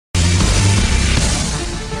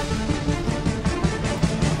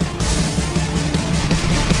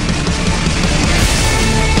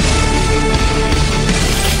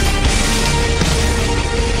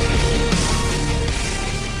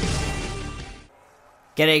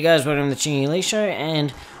G'day guys, welcome to the Chingy Show,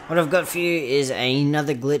 and what I've got for you is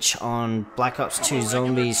another glitch on Black Ops 2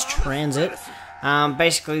 Zombies Transit.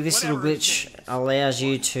 Basically this little glitch allows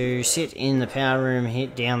you to sit in the power room,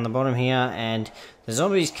 hit down the bottom here, and the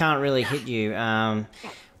zombies can't really hit you.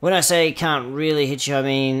 When I say can't really hit you, I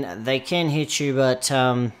mean they can hit you, but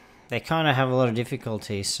they kind of have a lot of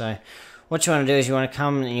difficulty. So what you want to do is you want to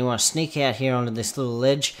come and you want to sneak out here onto this little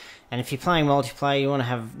ledge. And if you're playing multiplayer, you want to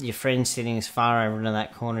have your friends sitting as far over into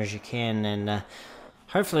that corner as you can, and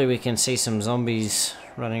hopefully we can see some zombies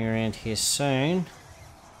running around here soon.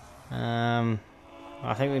 I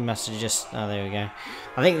think we must have just... oh, there we go.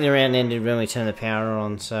 I think the round ended when we turned the power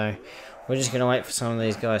on, so we're just going to wait for some of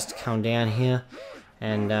these guys to come down here,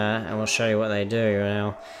 and we'll show you what they do.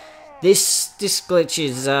 Now, this glitch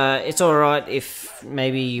is, it's alright if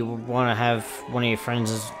maybe you want to have one of your friends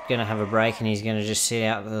is going to have a break and he's going to just sit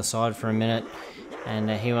out to the side for a minute, and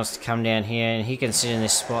he wants to come down here and he can sit in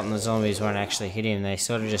this spot and the zombies won't actually hit him. They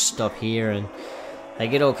sort of just stop here and they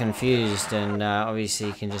get all confused, and obviously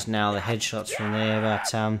you can just nail the headshots from there,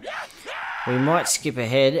 but we might skip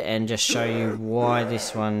ahead and just show you why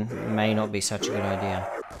this one may not be such a good idea.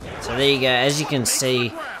 So there you go, as you can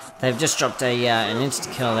see, they've just dropped an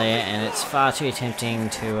insta-kill there, and it's far too tempting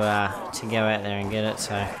to go out there and get it,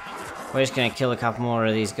 so we're just going to kill a couple more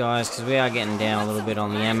of these guys, because we are getting down a little bit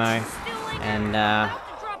on the ammo, and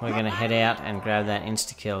we're going to head out and grab that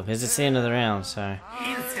insta-kill, because it's the end of the round, so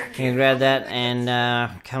you can grab that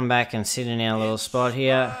and come back and sit in our little spot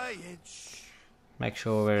here, make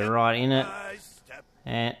sure we're right in it,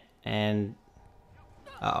 and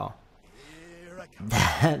uh-oh.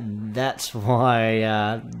 That's why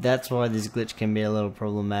this glitch can be a little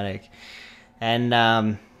problematic, and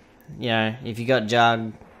you know, if you got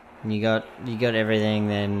Jug and you got everything,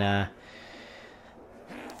 then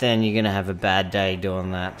you're gonna have a bad day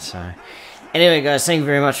doing that. So anyway guys, thank you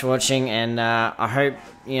very much for watching, and I hope,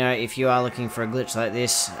 you know, if you are looking for a glitch like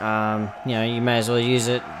this, you know, you may as well use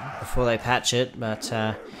it before they patch it, but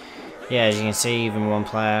yeah, as you can see, even one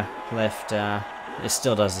player left, it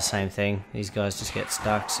still does the same thing. These guys just get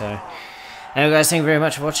stuck. So anyway guys, thank you very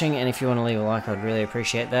much for watching, and if you want to leave a like, I'd really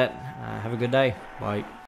appreciate that. Have a good day. Bye.